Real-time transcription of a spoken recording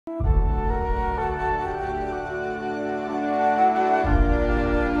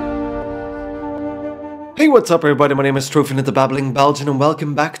Hey, what's up everybody, my name is Trofinite the Babbling Belgian and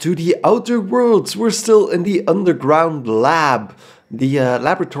welcome back to the Outer Worlds. We're still in the underground lab, the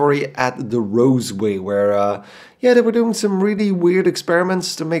laboratory at the Roseway, where they were doing some really weird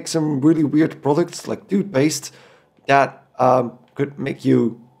experiments to make some really weird products like toothpaste that could make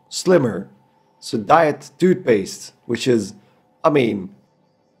you slimmer. So diet toothpaste, which is,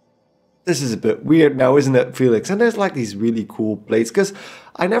 this is a bit weird now, isn't it, Felix? And there's like these really cool plates, because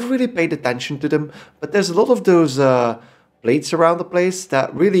I never really paid attention to them, but there's a lot of those plates around the place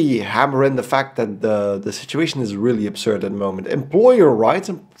that really hammer in the fact that the situation is really absurd at the moment. Employer rights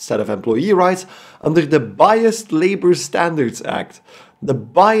instead of employee rights under the Biased Labor Standards Act. The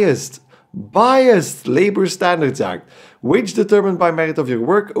Biased Labor Standards Act. Wage determined by merit of your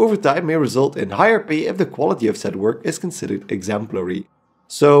work over time may result in higher pay if the quality of said work is considered exemplary.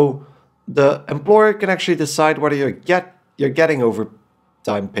 So the employer can actually decide whether you're getting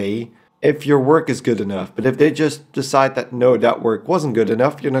overtime pay if your work is good enough. But if they just decide that no, that work wasn't good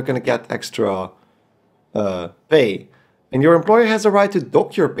enough, you're not going to get extra pay. And your employer has a right to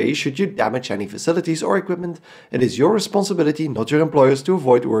dock your pay should you damage any facilities or equipment. It is your responsibility, not your employer's, to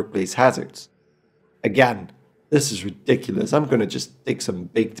avoid workplace hazards. Again, this is ridiculous. I'm going to just take some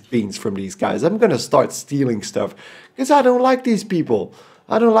baked beans from these guys. I'm going to start stealing stuff because I don't like these people.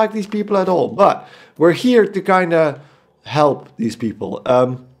 I don't like these people at all, but we're here to kind of help these people.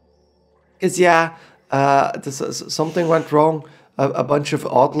 Because something went wrong. A bunch of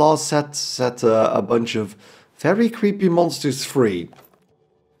outlaws set a bunch of very creepy monsters free.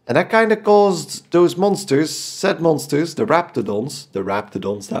 And that kind of caused those said monsters, the Raptidons,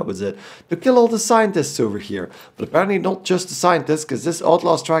 that was it, to kill all the scientists over here. But apparently not just the scientists, because this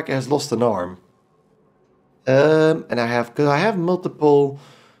outlaw striker has lost an arm. And I have multiple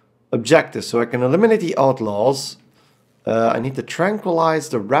objectives, so I can eliminate the outlaws. I need to tranquilize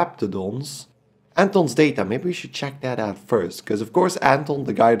the Raptidons. Anton's data, maybe we should check that out first, because of course Anton,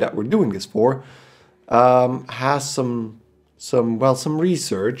 the guy that we're doing this for, has some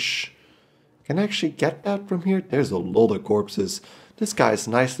research. Can I actually get that from here? There's a lot of corpses. This guy is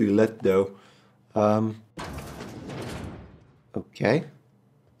nicely lit though. Okay,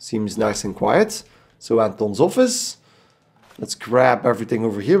 seems nice and quiet. So Anton's office. Let's grab everything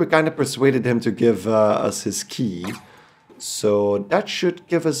over here. We kind of persuaded him to give us his key. So that should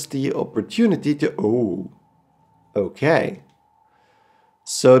give us the opportunity to... Oh, okay.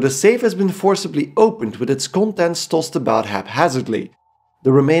 So the safe has been forcibly opened with its contents tossed about haphazardly.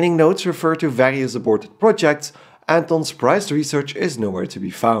 The remaining notes refer to various aborted projects. Anton's prized research is nowhere to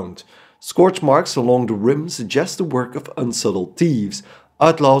be found. Scorch marks along the rim suggest the work of unsettled thieves.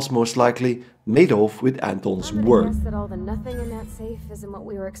 Outlaws most likely made off with Anton's work. Guess that all the nothing in that safe isn't what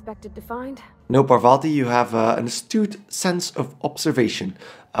we were expected to find. No, Parvati, you have an astute sense of observation.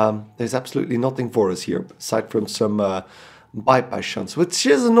 There's absolutely nothing for us here, aside from some bypass shunts, which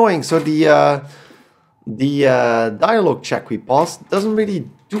is annoying. So the dialogue check we passed doesn't really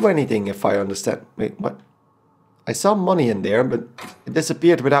do anything, if I understand. Wait, what? I saw money in there, but it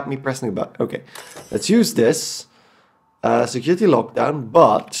disappeared without me pressing a button. Okay, let's use this. Security lockdown,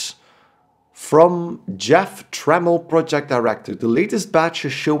 but from Jeff Trammell, Project Director, the latest batch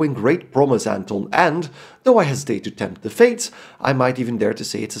is showing great promise, Anton, and, though I hesitate to tempt the fates, I might even dare to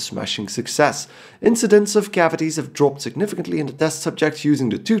say it's a smashing success. Incidents of cavities have dropped significantly in the test subjects using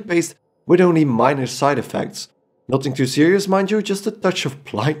the toothpaste, with only minor side effects. Nothing too serious, mind you, just a touch of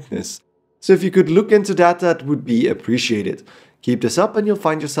blindness. So if you could look into that, that would be appreciated. Keep this up and you'll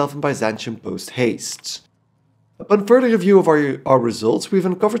find yourself in Byzantium post-haste. Upon further review of our results, we've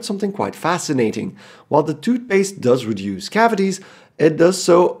uncovered something quite fascinating. While the toothpaste does reduce cavities, it does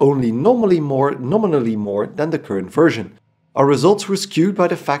so only nominally more than the current version. Our results were skewed by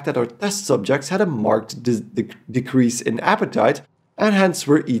the fact that our test subjects had a marked decrease in appetite and hence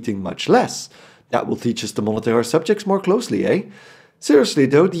were eating much less. That will teach us to monitor our subjects more closely, eh? Seriously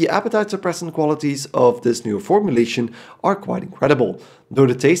though, the appetite suppressant qualities of this new formulation are quite incredible, though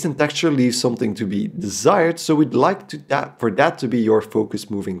the taste and texture leave something to be desired, so we'd like for that to be your focus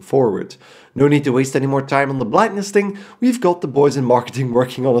moving forward. No need to waste any more time on the blindness thing, we've got the boys in marketing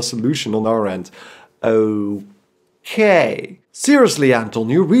working on a solution on our end. Okay. Seriously, Anton,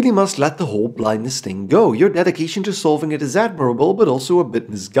 you really must let the whole blindness thing go. Your dedication to solving it is admirable, but also a bit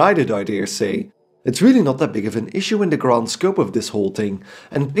misguided, I dare say. It's really not that big of an issue in the grand scope of this whole thing,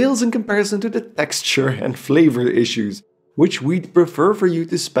 and pales in comparison to the texture and flavor issues, which we'd prefer for you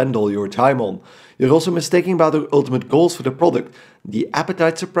to spend all your time on. You're also mistaken about our ultimate goals for the product. The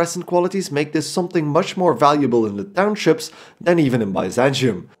appetite suppressant qualities make this something much more valuable in the townships than even in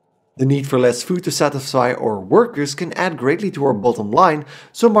Byzantium. The need for less food to satisfy our workers can add greatly to our bottom line,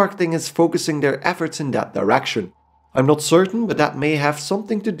 so marketing is focusing their efforts in that direction. I'm not certain, but that may have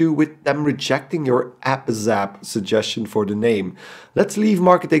something to do with them rejecting your app-zap suggestion for the name. Let's leave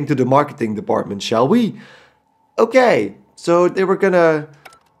marketing to the marketing department, shall we? Okay, so they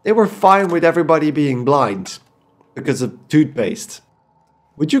were fine with everybody being blind because of toothpaste.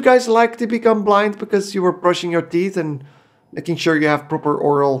 Would you guys like to become blind because you were brushing your teeth and making sure you have proper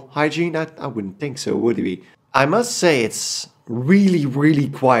oral hygiene? I wouldn't think so, would we? I must say it's really, really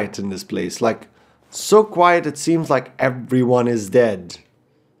quiet in this place. Like, so quiet it seems like everyone is dead.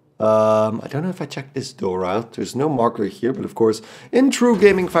 I don't know if I checked this door out. There's no marker here, but of course, in true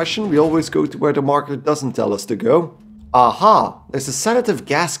gaming fashion, we always go to where the marker doesn't tell us to go. Aha! There's a sedative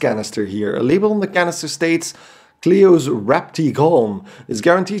gas canister here. A label on the canister states, Cleo's Raptidon is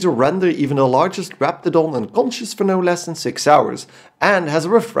guaranteed to render even the largest Raptidon unconscious for no less than 6 hours, and has a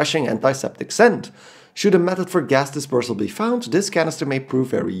refreshing antiseptic scent. Should a method for gas dispersal be found, this canister may prove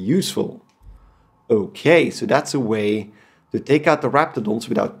very useful. Okay, so that's a way to take out the Raptidons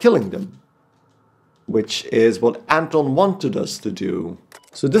without killing them, which is what Anton wanted us to do.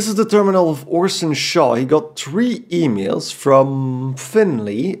 So this is the terminal of Orson Shaw. He got 3 emails from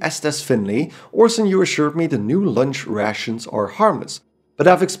Finley, Estes Finley. Orson, you assured me the new lunch rations are harmless, but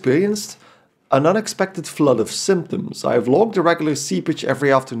I've experienced an unexpected flood of symptoms. I have logged a regular seepage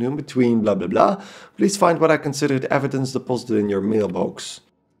every afternoon between blah blah blah. Please find what I considered evidence deposited in your mailbox.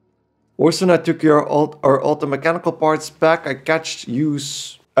 Orson, I took our automechanical parts back. I catched you...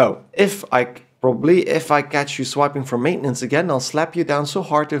 if I catch you swiping for maintenance again, I'll slap you down so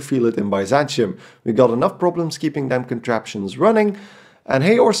hard they'll feel it in Byzantium. We got enough problems keeping them contraptions running. And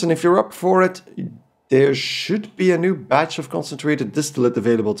hey Orson, if you're up for it, there should be a new batch of concentrated distillate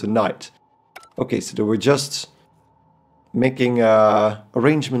available tonight. Okay, so they were just making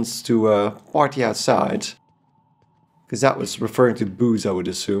arrangements to party outside. Because that was referring to booze, I would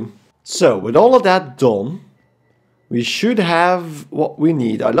assume. So, with all of that done, we should have what we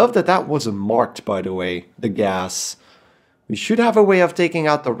need. I love that that wasn't marked, by the way, the gas. We should have a way of taking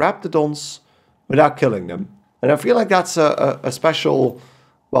out the Raptidons without killing them. And I feel like that's a special,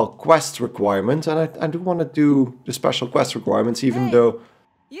 well, quest requirement. And I do want to do the special quest requirements, even though...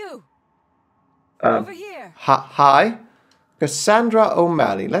 You! Over here! Hi? Cassandra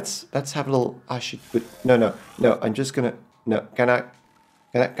O'Malley. Let's have a little... I should put... No, I'm just gonna... No, can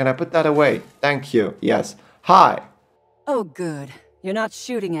I put that away? Thank you. Yes. Hi. Oh, good. You're not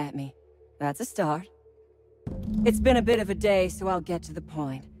shooting at me. That's a start. It's been a bit of a day, so I'll get to the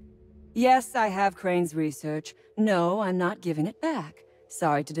point. Yes, I have Crane's research. No, I'm not giving it back.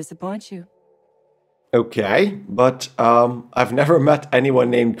 Sorry to disappoint you. Okay, but I've never met anyone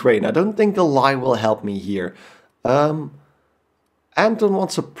named Crane. I don't think the lie will help me here. Anton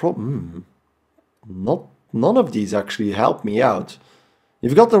wants a problem. None of these actually help me out.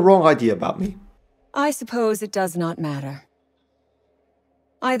 You've got the wrong idea about me. I suppose it does not matter.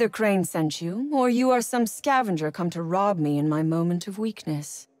 Either Crane sent you, or you are some scavenger come to rob me in my moment of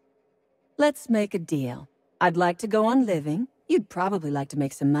weakness. Let's make a deal. I'd like to go on living. You'd probably like to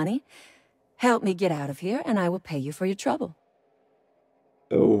make some money. Help me get out of here, and I will pay you for your trouble.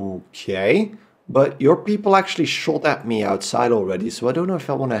 Okay, but your people actually shot at me outside already, so I don't know if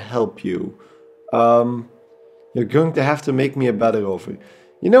I want to help you. You're going to have to make me a better offer.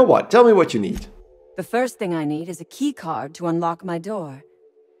 You know what? Tell me what you need. The first thing I need is a key card to unlock my door.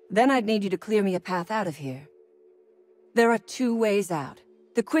 Then I'd need you to clear me a path out of here. There are 2 ways out.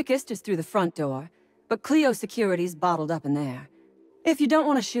 The quickest is through the front door, but Cleo security's bottled up in there. If you don't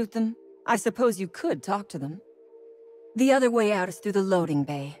want to shoot them, I suppose you could talk to them. The other way out is through the loading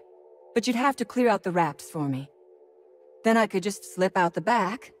bay, but you'd have to clear out the Raps for me. Then I could just slip out the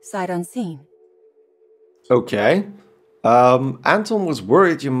back, sight unseen. Okay. Anton was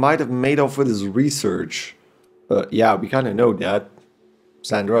worried you might have made off with his research. Yeah, we kind of know that.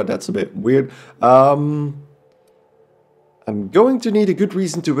 Sandra, that's a bit weird. I'm going to need a good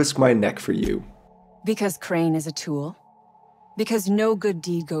reason to risk my neck for you. Because Crane is a tool. Because no good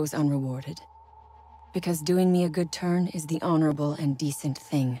deed goes unrewarded. Because doing me a good turn is the honorable and decent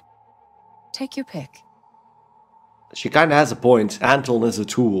thing. Take your pick. She kind of has a point. Anton is a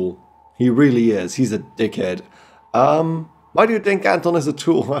tool. He really is. He's a dickhead. Why do you think Anton is a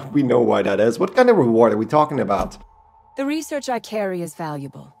tool? We know why that is. What kind of reward are we talking about? The research I carry is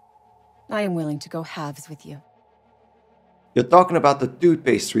valuable. I am willing to go halves with you. You're talking about the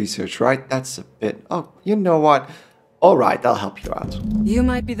toothpaste research, right? That's a bit... Oh, you know what? All right, I'll help you out. You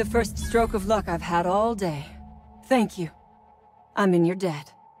might be the first stroke of luck I've had all day. Thank you. I'm in your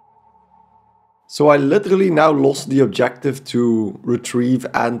debt. So I literally now lost the objective to retrieve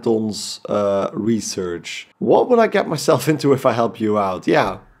Anton's research. What would I get myself into if I help you out?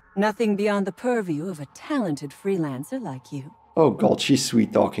 Yeah. Nothing beyond the purview of a talented freelancer like you. Oh god, she's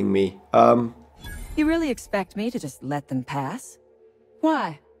sweet-talking me. You really expect me to just let them pass?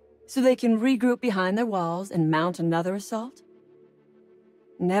 Why? So they can regroup behind their walls and mount another assault?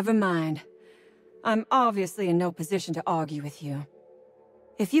 Never mind. I'm obviously in no position to argue with you.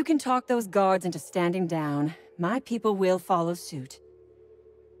 If you can talk those guards into standing down, my people will follow suit.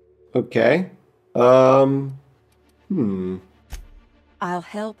 Okay. I'll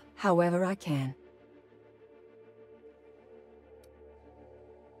help however I can.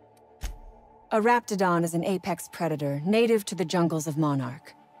 A Raptidon is an apex predator, native to the jungles of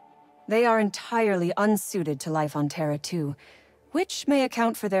Monarch. They are entirely unsuited to life on Terra 2, which may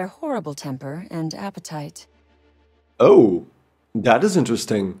account for their horrible temper and appetite. Oh, that is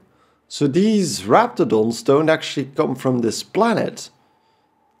interesting. So these Raptidons don't actually come from this planet.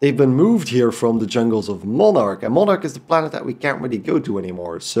 They've been moved here from the jungles of Monarch, and Monarch is the planet that we can't really go to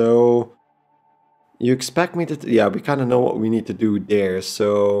anymore. So you expect me to... Yeah, we kind of know what we need to do there,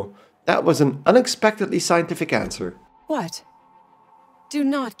 so... That was an unexpectedly scientific answer. What? Do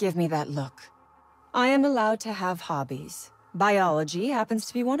not give me that look. I am allowed to have hobbies. Biology happens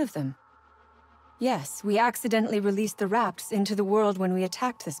to be one of them. Yes, we accidentally released the Rapts into the world when we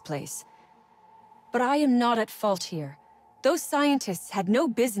attacked this place. But I am not at fault here. Those scientists had no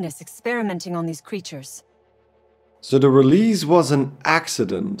business experimenting on these creatures. So the release was an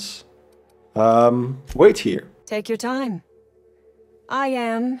accident. Wait here. Take your time. I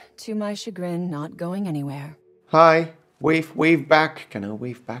am, to my chagrin, not going anywhere. Hi. Wave back. Can I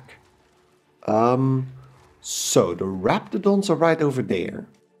wave back? So the Raptidons are right over there.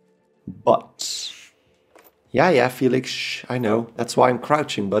 But... Yeah, Felix. Shh, I know. That's why I'm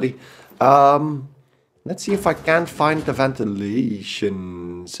crouching, buddy. Let's see if I can't find the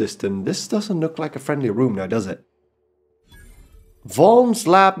ventilation system. This doesn't look like a friendly room now, does it? Vaughn's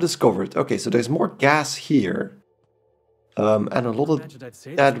lab discovered. Okay, so there's more gas here. And a lot of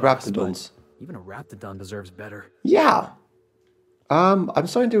dead Raptidons. Even a Raptidon deserves better. Yeah. I'm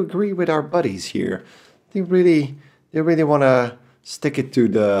starting to agree with our buddies here. They really want to stick it to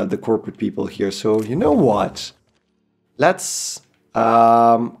the corporate people here. So you know what? Let's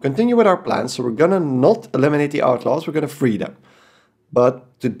continue with our plan. So we're gonna not eliminate the outlaws. We're gonna free them.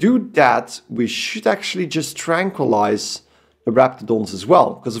 But to do that, we should actually just tranquilize the Raptidons as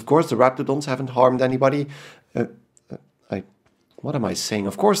well, because of course the Raptidons haven't harmed anybody. What am I saying?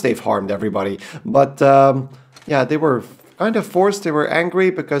 Of course they've harmed everybody, but yeah, they were kind of forced. They were angry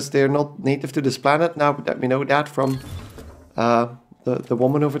because they're not native to this planet. Now that we know that from the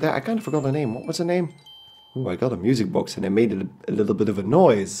woman over there, I kind of forgot her name. What was her name? Oh, I got a music box and it made a little bit of a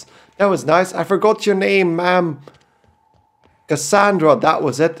noise. That was nice. I forgot your name, ma'am. Cassandra, that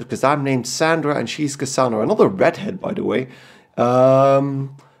was it, because I'm named Sandra and she's Cassandra. Another redhead, by the way.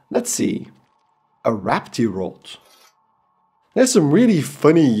 Let's see. A Raptirod. There's some really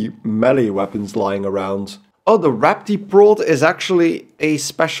funny melee weapons lying around. Oh, the Raptiprod is actually a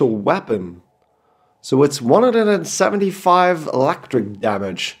special weapon. So it's 175 electric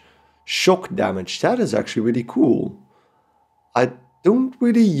damage. Shock damage. That is actually really cool. I don't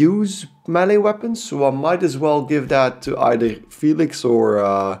really use melee weapons, so I might as well give that to either Felix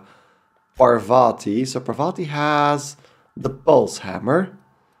or Parvati. So Parvati has the Pulse Hammer.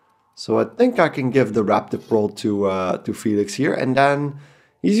 So I think I can give the Raptiprod to Felix here. And then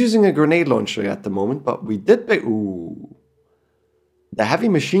he's using a grenade launcher at the moment, but we did pick... Ooh. The heavy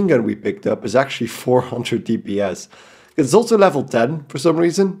machine gun we picked up is actually 400 DPS. It's also level 10 for some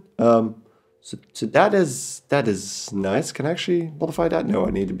reason. So that is nice. Can I actually modify that? No, I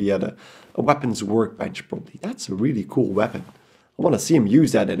need to be at a weapons workbench probably. That's a really cool weapon. I want to see him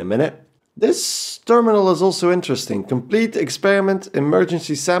use that in a minute. This terminal is also interesting. Complete experiment,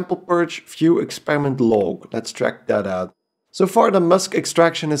 emergency sample purge, view experiment log. Let's track that out. So far the musk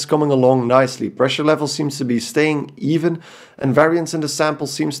extraction is coming along nicely. Pressure level seems to be staying even and variance in the sample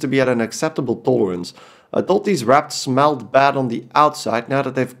seems to be at an acceptable tolerance. I thought these Rapts smelled bad on the outside. Now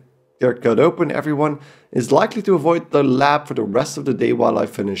that they're cut open, everyone is likely to avoid the lab for the rest of the day while I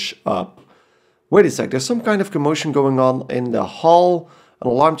finish up. Wait a sec, there's some kind of commotion going on in the hall. An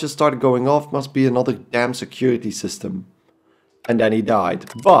alarm just started going off, must be another damn security system. And then he died.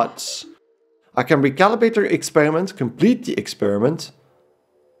 But I can recalibrate the experiment, complete the experiment,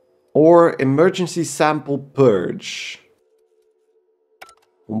 or emergency sample purge.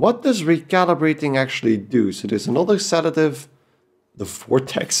 What does recalibrating actually do? So there's another sedative, the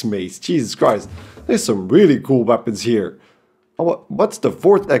Vortex Mace. Jesus Christ, there's some really cool weapons here. Oh, what's the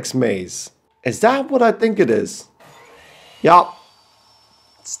Vortex Mace? Is that what I think it is? Yeah.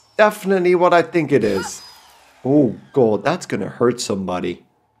 It's definitely what I think it is. Oh god, that's gonna hurt somebody.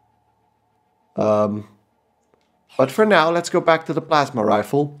 But for now, let's go back to the plasma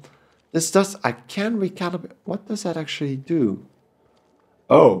rifle. This does... I can recalibrate... What does that actually do?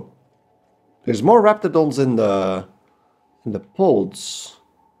 Oh. There's more Raptidons in the pods.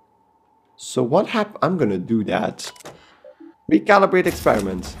 So what happened? I'm gonna do that. Recalibrate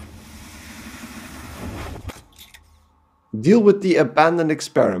experiment. Deal with the abandoned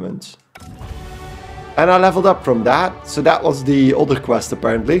experiment. And I leveled up from that. So that was the other quest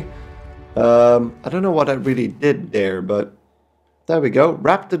apparently. I don't know what I really did there, but there we go.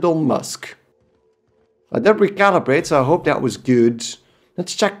 Raptidon Musk. I did recalibrate, so I hope that was good.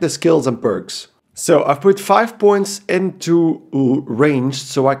 Let's check the skills and perks. So I've put 5 points into ranged,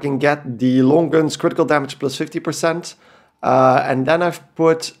 so I can get the long guns critical damage plus 50%. And then I've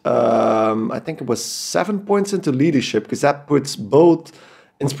put, I think it was 7 points into leadership, because that puts both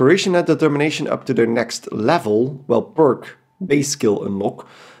inspiration and determination up to their next level. Well, perk, base skill unlock.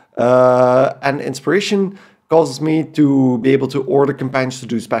 And inspiration causes me to be able to order companions to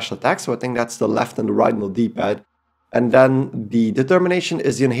do special attacks. So I think that's the left and the right on the D-pad. And then the determination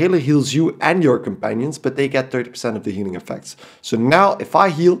is the inhaler heals you and your companions, but they get 30% of the healing effects. So now if I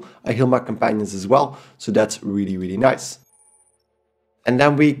heal my companions as well. So that's really, really nice. And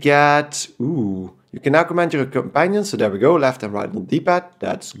then we get, you can now command your companions. So there we go, left and right on the D-pad.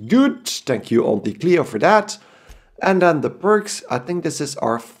 That's good. Thank you, Auntie Cleo, for that. And then the perks, I think this is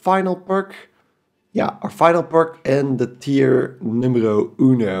our final perk. Yeah, our final perk in the tier numero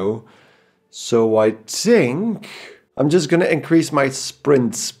uno. So I think I'm just gonna increase my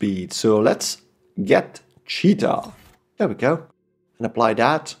sprint speed. So let's get Cheetah. There we go. And apply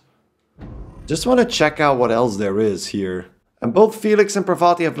that. Just want to check out what else there is here. And both Felix and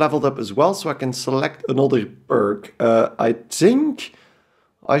Parvati have leveled up as well, so I can select another perk. I think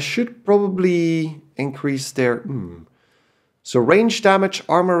I should probably increase their... So range damage,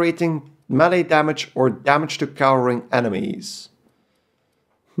 armor rating, melee damage, or damage to cowering enemies.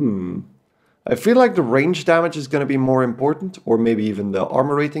 I feel like the range damage is going to be more important, or maybe even the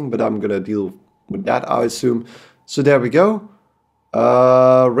armor rating, but I'm going to deal with that, I assume. So there we go.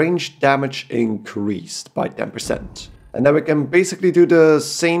 Range damage increased by 10%. And then we can basically do the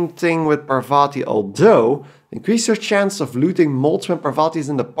same thing with Parvati, although increase your chance of looting mods when Parvati is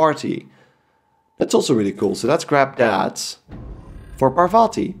in the party. That's also really cool, so let's grab that for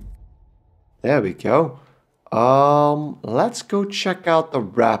Parvati. There we go. Let's go check out the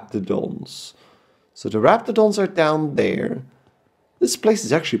Raptidons. So the Raptidons are down there. This place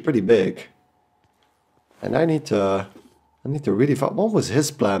is actually pretty big. And I need to really find... What was his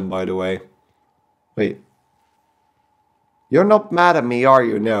plan, by the way? Wait. You're not mad at me, are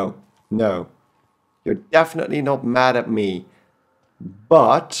you? No. No. You're definitely not mad at me.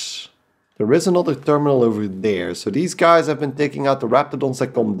 But there is another terminal over there. So these guys have been taking out the Raptidons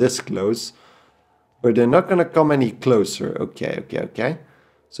that come this close. But they're not going to come any closer. Okay.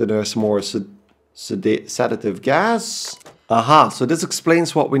 So there's more sedative gas. Aha, so this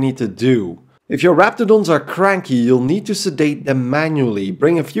explains what we need to do. If your Raptidons are cranky, you'll need to sedate them manually.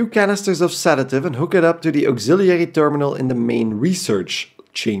 Bring a few canisters of sedative and hook it up to the auxiliary terminal in the main research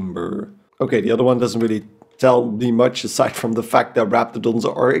chamber. Okay, the other one doesn't really tell me much aside from the fact that Raptidons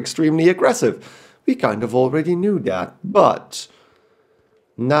are extremely aggressive. We kind of already knew that, but...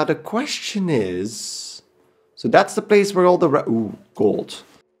 Now the question is... So that's the place where all the... Ooh, gold.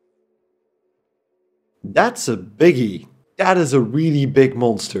 That's a biggie. That is a really big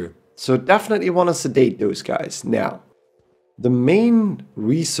monster. So definitely want to sedate those guys. Now, the main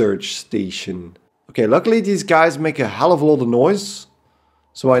research station. Okay, luckily these guys make a hell of a lot of noise.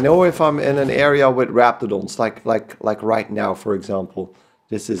 So I know if I'm in an area with Raptidons, like right now, for example.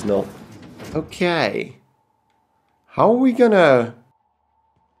 This is not... Okay. How are we gonna...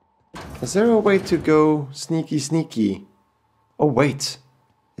 Is there a way to go sneaky? Oh, wait.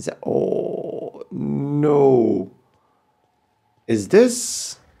 Is that... Oh, no. Is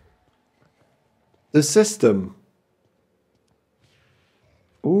this... the system?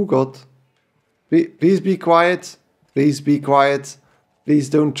 Oh god. Please be quiet. Please be quiet. Please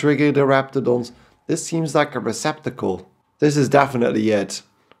don't trigger the Raptidons. This seems like a receptacle. This is definitely it.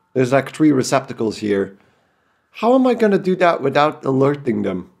 There's like 3 receptacles here. How am I gonna do that without alerting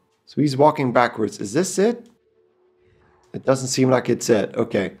them? So he's walking backwards. Is this it? It doesn't seem like it's it.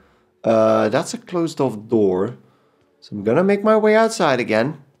 Okay. That's a closed off door. So I'm gonna make my way outside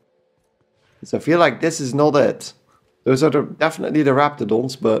again. So I feel like this is not it. Those are definitely the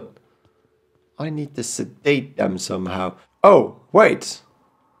Raptidons, but I need to sedate them somehow. Oh, wait.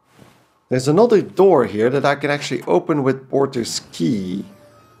 There's another door here that I can actually open with Porter's key.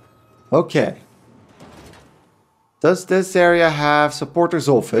 Okay. Does this area have Porter's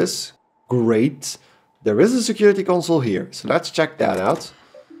office? Great. There is a security console here, so let's check that out.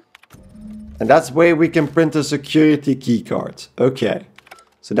 And that's where we can print a security key card. Okay.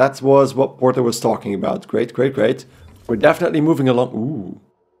 So that was what Porter was talking about. Great, great, great. We're definitely moving along. Ooh.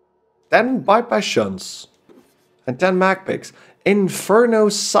 10 bypass shunts. And 10 mag picks. Inferno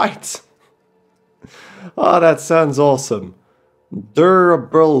sight. Oh, that sounds awesome.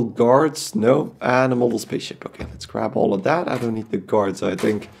 Durable guards. No. And a model spaceship. Okay, let's grab all of that. I don't need the guards, I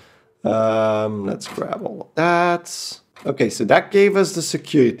think. Let's grab all of that. Okay, so that gave us the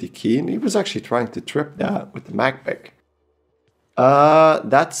security key. And he was actually trying to trip that with the mag pick.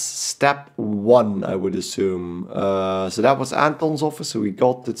 That's step 1, I would assume. So that was Anton's office, so we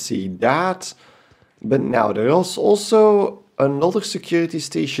got to see that. But now there's also another security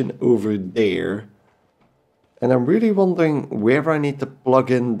station over there. And I'm really wondering where I need to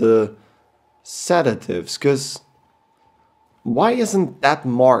plug in the sedatives, because why isn't that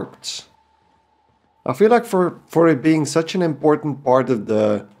marked? I feel like for it being such an important part of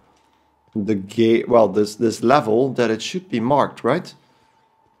the gate, well, this level, that it should be marked, right?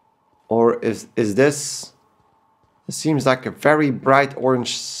 Or is this? It seems like a very bright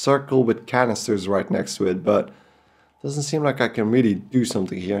orange circle with canisters right next to it, but doesn't seem like I can really do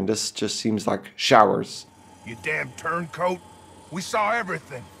something here, and this just seems like showers. You damn turncoat! We saw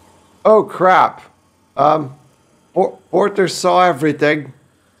everything. Oh crap! Porter saw everything.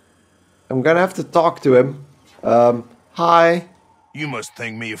 I'm gonna have to talk to him. Hi. You must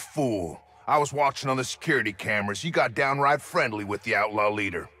think me a fool. I was watching on the security cameras. You got downright friendly with the outlaw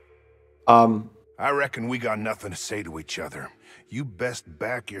leader. I reckon we got nothing to say to each other. You best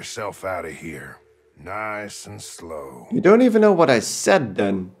back yourself out of here. Nice and slow. You don't even know what I said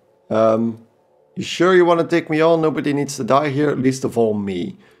then. You sure you want to take me on? Nobody needs to die here, least of all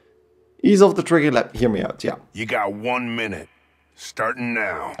me. Ease off the trigger, hear me out, yeah. You got 1 minute. Starting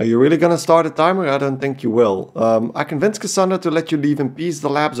now. Are you really gonna start a timer? I don't think you will. I convinced Cassandra to let you leave in peace. The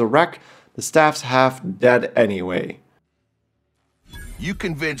lab's a wreck. The staff's half dead anyway. You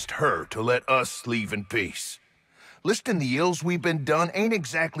convinced her to let us leave in peace. Listing the ills we've been done ain't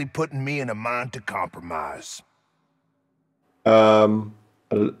exactly putting me in a mind to compromise. I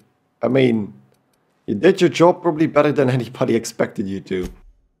mean, you did your job probably better than anybody expected you to.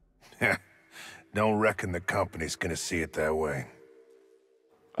 Don't reckon the company's gonna see it that way.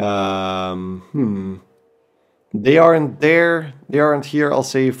 They aren't there. They aren't here. I'll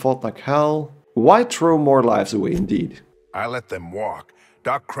say you fought like hell. Why throw more lives away, indeed? I let them walk.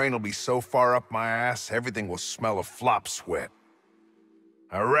 Doc Crane will be so far up my ass, everything will smell of flop sweat.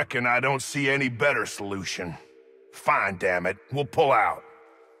 I reckon I don't see any better solution. Fine, damn it. We'll pull out.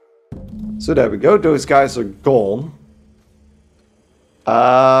 So there we go. Those guys are gone.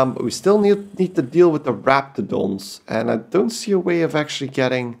 We still need to deal with the Raptidons. And I don't see a way of actually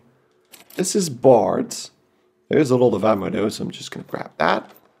getting... This is barred. There's a lot of ammo though, so I'm just going to grab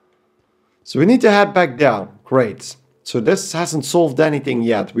that. So we need to head back down. Great. So this hasn't solved anything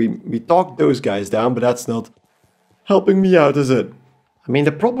yet. We talked those guys down, but that's not helping me out, is it? I mean,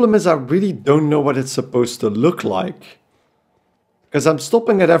 the problem is I really don't know what it's supposed to look like. Because I'm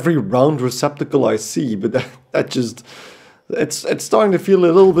stopping at every round receptacle I see, but that just... It's starting to feel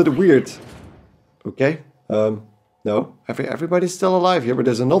a little bit weird. Okay. No. Everybody's still alive here, but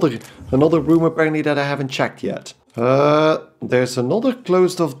there's another room apparently that I haven't checked yet. There's another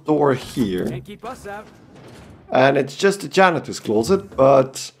closed-off door here. Can't keep us out. And it's just a janitor's closet,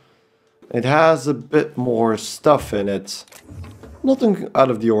 but it has a bit more stuff in it. Nothing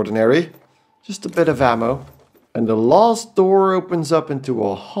out of the ordinary. Just a bit of ammo. And the last door opens up into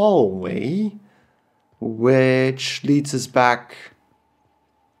a hallway, which leads us back...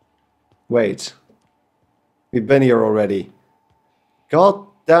 Wait. We've been here already. God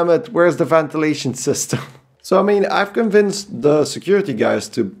damn it, where's the ventilation system? So, I mean, I've convinced the security guys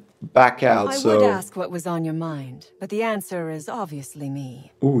to back out, I would ask what was on your mind, but the answer is obviously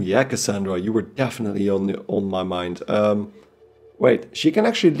me. Oh yeah, Cassandra, you were definitely on my mind. Wait, she can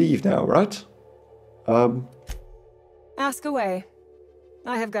actually leave now, right? Ask away.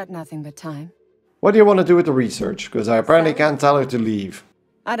 I have got nothing but time. What do you want to do with the research? Because I apparently can't tell her to leave.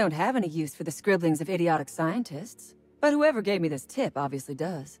 I don't have any use for the scribblings of idiotic scientists, but whoever gave me this tip obviously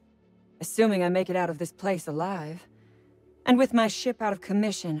does. Assuming I make it out of this place alive. And with my ship out of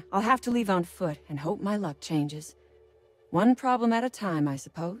commission, I'll have to leave on foot and hope my luck changes. One problem at a time, I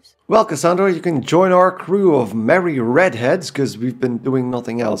suppose. Well, Cassandra, you can join our crew of merry redheads, because we've been doing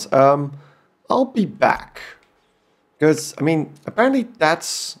nothing else. I'll be back. Because, I mean, apparently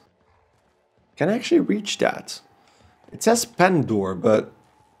that's Can I actually reach that? It says pen door, but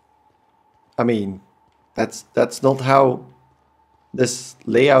I mean, that's not how this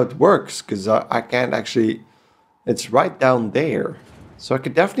layout works, because I can't actually, it's right down there. So I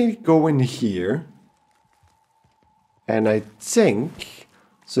could definitely go in here. And I think,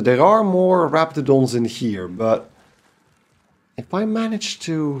 so there are more Raptidons in here, but if I manage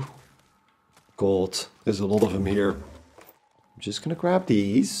to, God, there's a lot of them here. I'm just gonna grab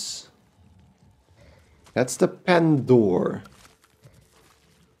these. That's the pen door.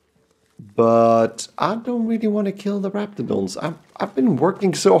 But I don't really want to kill the Raptidons. I've been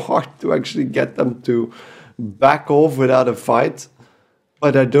working so hard to actually get them to back off without a fight.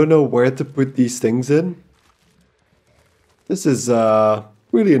 But I don't know where to put these things in. This is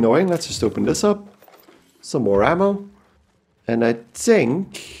really annoying. Let's just open this up. Some more ammo. And I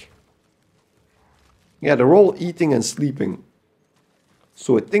think... yeah, they're all eating and sleeping.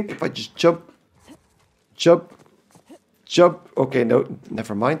 So I think if I just jump... Okay, no,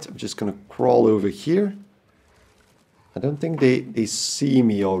 never mind. I'm just gonna crawl over here. I don't think they see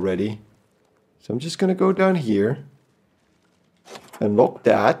me already. So I'm just gonna go down here. Unlock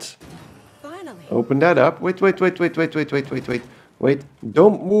that. Finally. Open that up. Wait.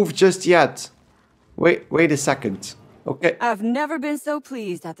 Don't move just yet. Wait a second. Okay. I've never been so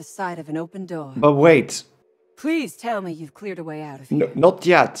pleased at the sight of an open door. But wait. Please tell me you've cleared a way out of here. No, not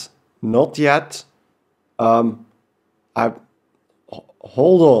yet. Not yet. Hold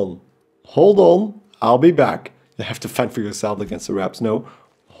on. I'll be back. You have to fend for yourself against the Raps. No.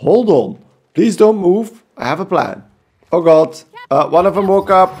 Hold on. Please don't move. I have a plan. Oh God. One of them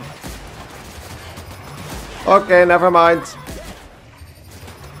woke up. Okay, never mind.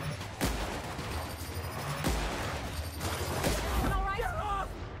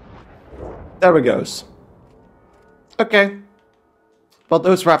 There it goes. Okay. Well,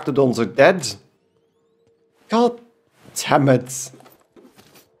 those Raptidons are dead. God damn it.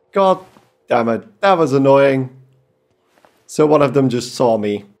 God damn it. That was annoying. So one of them just saw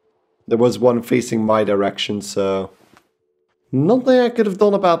me. There was one facing my direction, so... nothing I could have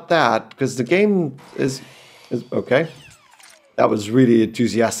done about that, because the game is okay. That was really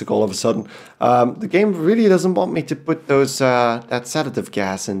enthusiastic all of a sudden. The game really doesn't want me to put those that sedative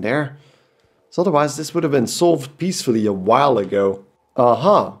gas in there. So otherwise this would have been solved peacefully a while ago.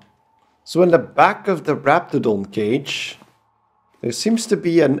 So in the back of the Raptidon cage, there seems to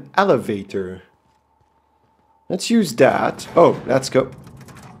be an elevator. Let's use that. Oh, let's go.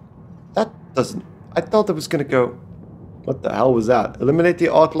 That doesn't... I thought it was gonna go... what the hell was that? Eliminate the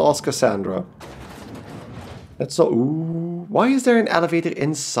outlaws, Cassandra. That's so... ooh. Why is there an elevator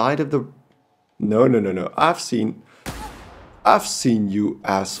inside of the... No. I've seen you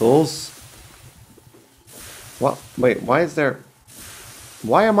assholes. What? Wait, why is there...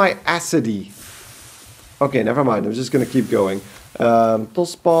 why am I acidy? Okay, never mind. I'm just gonna keep going.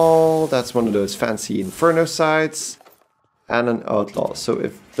 Toss ball. That's one of those fancy inferno sites. And an outlaw. So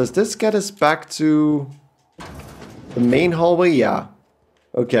if... does this get us back to... the main hallway? Yeah.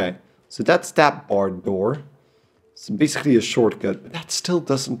 Okay. So that's that barred door. It's basically a shortcut, but that still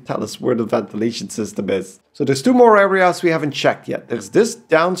doesn't tell us where the ventilation system is. So there's two more areas we haven't checked yet. There's this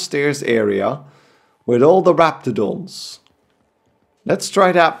downstairs area with all the Raptidons. Let's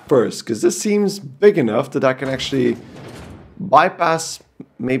try that first, because this seems big enough that I can actually bypass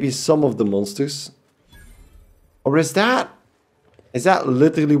maybe some of the monsters. Or is that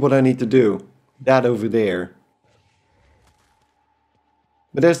literally what I need to do? That over there.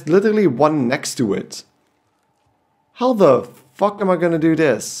 But there's literally one next to it. How the fuck am I gonna do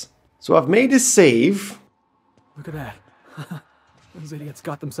this? So I've made a save. Look at that. Those idiots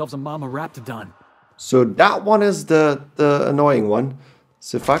got themselves a mama Raptidon. So that one is the annoying one.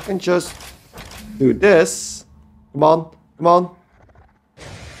 So if I can just do this. Come on. No.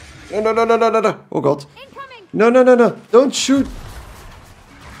 Oh God. No. Don't shoot.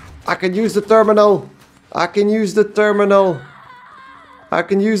 I can use the terminal.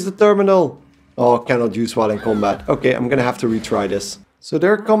 Oh, cannot use while in combat. Okay, I'm gonna have to retry this. So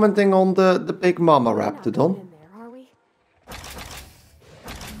they're commenting on the big mama Raptidon.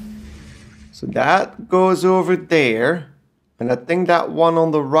 So that goes over there. And I think that one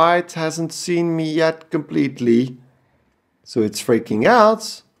on the right hasn't seen me yet completely. So it's freaking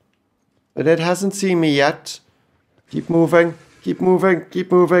out. But it hasn't seen me yet. Keep moving.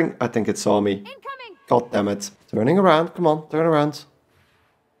 I think it saw me. God damn it. Turning around. Come on, turn around.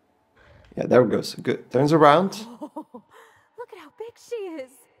 Yeah, there it goes. Good. Turns around. Oh, look at how big she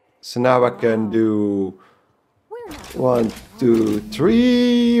is. So now I can do 1, 2,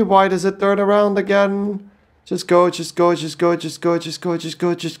 3. Why does it turn around again? Just go.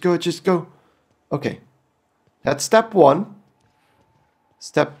 Okay. That's step 1.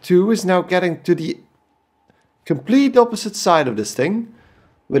 Step 2 is now getting to the complete opposite side of this thing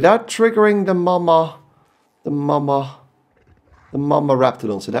without triggering the mama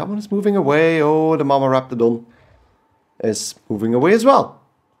Raptidon. So that one is moving away. Oh, the mama Raptidon is moving away as well.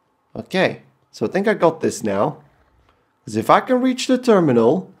 Okay, so I think I got this now. Because if I can reach the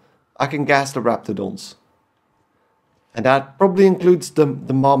terminal, I can gas the Raptidons. And that probably includes the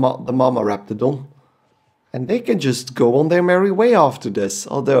mama Raptidon. And they can just go on their merry way after this.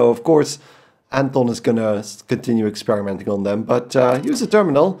 Although, of course, Anton is gonna continue experimenting on them. But use the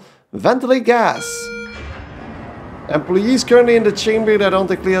terminal, ventilate gas. Employees currently in the chamber that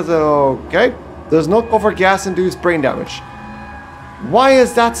aren't clear. Okay. Does not cover gas-induced brain damage. Why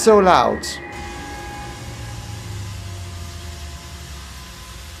is that so loud?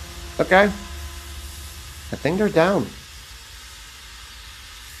 Okay. I think they're down.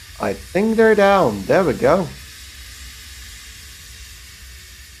 I think they're down. There we go.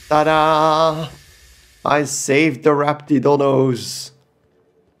 Ta-da! I saved the Raptidonos.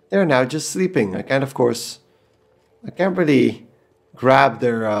 They're now just sleeping. I can't really grab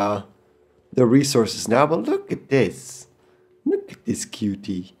their resources now, but look at this. Look at this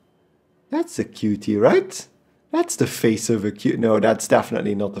cutie. That's a cutie, right? That's the face of a cutie. No, that's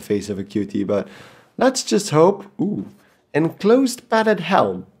definitely not the face of a cutie, but let's just hope. Ooh, enclosed padded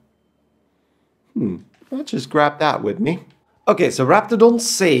helm. I'll just grab that with me. Okay, so Raptidon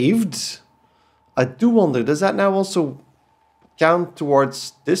saved. I do wonder, does that now also count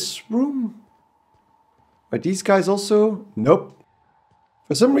towards this room? Are these guys also? Nope.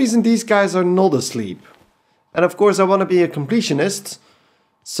 For some reason, these guys are not asleep. And of course, I want to be a completionist.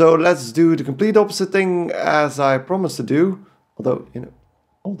 So let's do the complete opposite thing as I promised to do.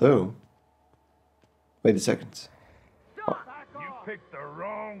 Although... Wait a second. You picked the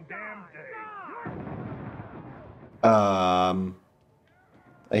wrong damn day.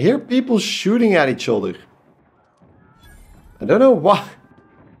 I hear people shooting at each other. I don't know why.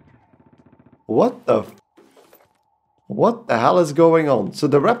 What the hell is going on? So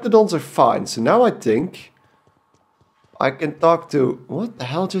the Raptidons are fine. So now I think I can talk to... What the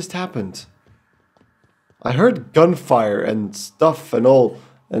hell just happened? I heard gunfire and stuff and all.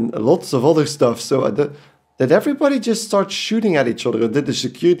 And lots of other stuff. So did everybody just start shooting at each other? Or did the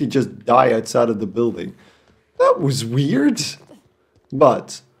security just die outside of the building? That was weird.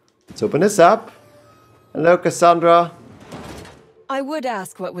 But let's open this up. Hello, Cassandra. I would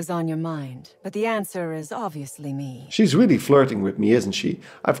ask what was on your mind, but the answer is obviously me. She's really flirting with me, isn't she?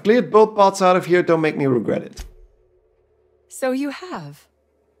 I've cleared both pots out of here, don't make me regret it. So you have.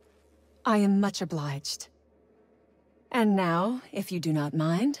 I am much obliged. And now, if you do not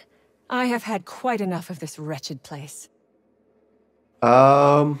mind, I have had quite enough of this wretched place.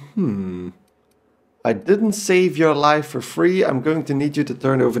 I didn't save your life for free. I'm going to need you to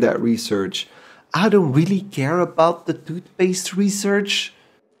turn over that research. I don't really care about the toothpaste research.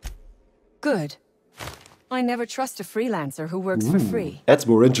 Good. I never trust a freelancer who works for free. That's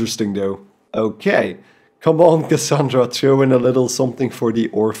more interesting, though. Okay. Come on, Cassandra, throw in a little something for the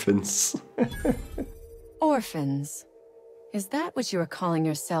orphans. Orphans? Is that what you are calling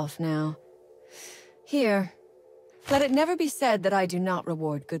yourself now? Here. Let it never be said that I do not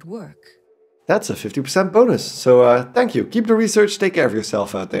reward good work. That's a 50% bonus, so thank you. Keep the research, take care of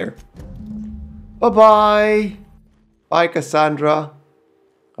yourself out there. Bye-bye. Bye, Cassandra.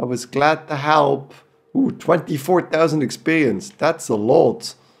 I was glad to help. Ooh, 24,000 experience. That's a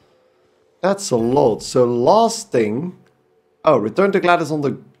lot. That's a lot. So last thing... Oh, return to Gladys on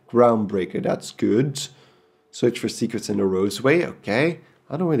the Groundbreaker. That's good. Search for secrets in the Roseway. Okay.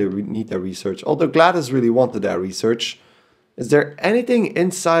 I don't really need that research. Although Gladys really wanted that research. Is there anything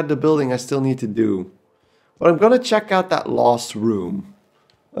inside the building I still need to do? Well, I'm going to check out that last room.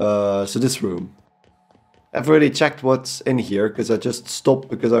 So this room. I've already checked what's in here because I just stopped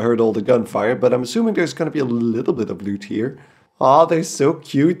because I heard all the gunfire. But I'm assuming there's going to be a little bit of loot here. Oh, they're so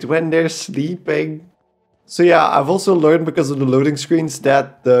cute when they're sleeping. So yeah, I've also learned because of the loading screens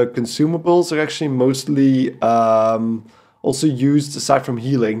that the consumables are actually mostly also used, aside from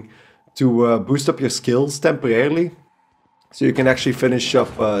healing, to boost up your skills temporarily. So you can actually finish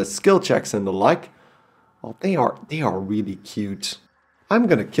up skill checks and the like. Oh, they are really cute. I'm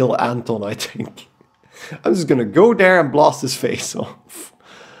gonna kill Anton, I think. I'm just gonna go there and blast his face off.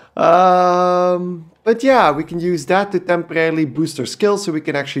 But yeah, we can use that to temporarily boost our skills so we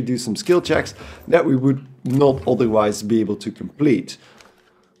can actually do some skill checks that we would not otherwise be able to complete.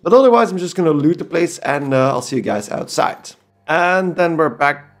 But otherwise, I'm just gonna loot the place and I'll see you guys outside. And then we're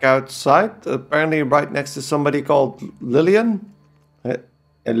back outside, apparently right next to somebody called Lillian.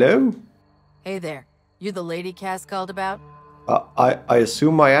 Hello? Hey there. You the lady Cass called about? I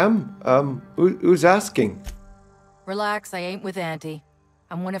assume I am. Who's asking? Relax, I ain't with Auntie.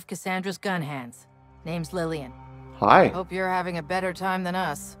 I'm one of Cassandra's gun hands. Name's Lillian. Hi. Hope you're having a better time than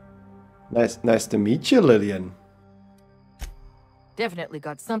us. Nice to meet you, Lillian. Definitely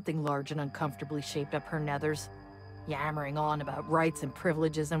got something large and uncomfortably shaped up her nethers. Yammering on about rights and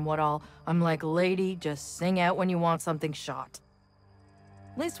privileges and what all. I'm like, lady, just sing out when you want something shot.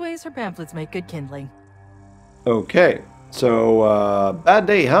 Leastways, her pamphlets make good kindling. Okay, so, bad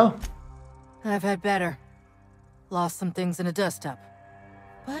day, huh? I've had better. Lost some things in a dust-up.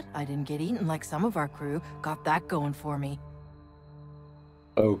 But I didn't get eaten like some of our crew. Got that going for me.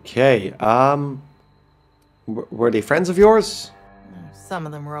 Okay, were they friends of yours? Some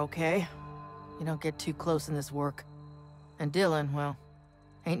of them were okay. You don't get too close in this work. And Dylan, well,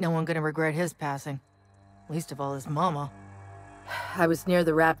 ain't no one gonna regret his passing. Least of all his mama. I was near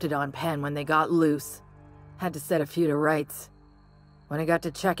the Raptidon pen when they got loose. Had to set a few to rights. When I got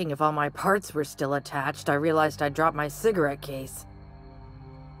to checking if all my parts were still attached, I realized I'd dropped my cigarette case.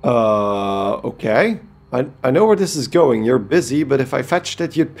 Okay. I know where this is going. You're busy, but if I fetched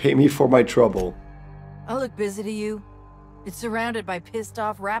it, you'd pay me for my trouble. I look busy to you. It's surrounded by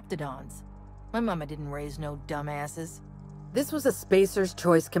pissed-off Raptidons. My mama didn't raise no dumbasses. This was a Spacer's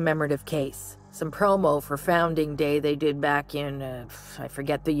Choice commemorative case. Some promo for Founding Day they did back in, I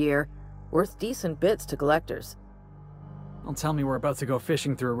forget the year. Worth decent bits to collectors. Don't tell me we're about to go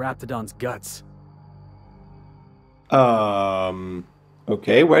fishing through a Raptidon's guts.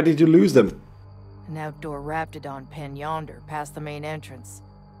 Okay, where did you lose them? An outdoor Raptidon pen yonder, past the main entrance.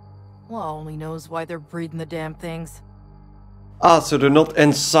 Law only knows why they're breeding the damn things. Ah, so they're not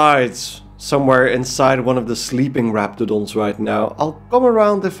inside, somewhere inside one of the sleeping Raptidons right now. I'll come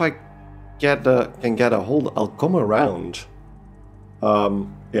around if I can get a hold. I'll come around.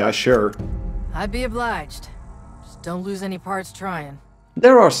 Yeah, sure. I'd be obliged. Just don't lose any parts trying.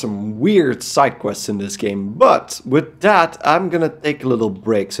 There are some weird side quests in this game, but with that, I'm gonna take a little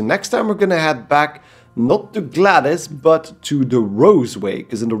break. So next time we're gonna head back, not to Gladys, but to the Roseway.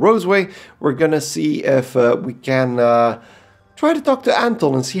 Because in the Roseway, we're gonna see if we can try to talk to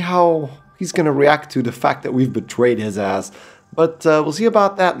Anton and see how he's gonna react to the fact that we've betrayed his ass. But we'll see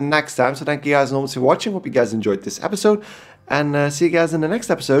about that next time. So thank you guys so much for watching. Hope you guys enjoyed this episode. And see you guys in the next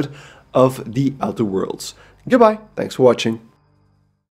episode of The Outer Worlds. Goodbye. Thanks for watching.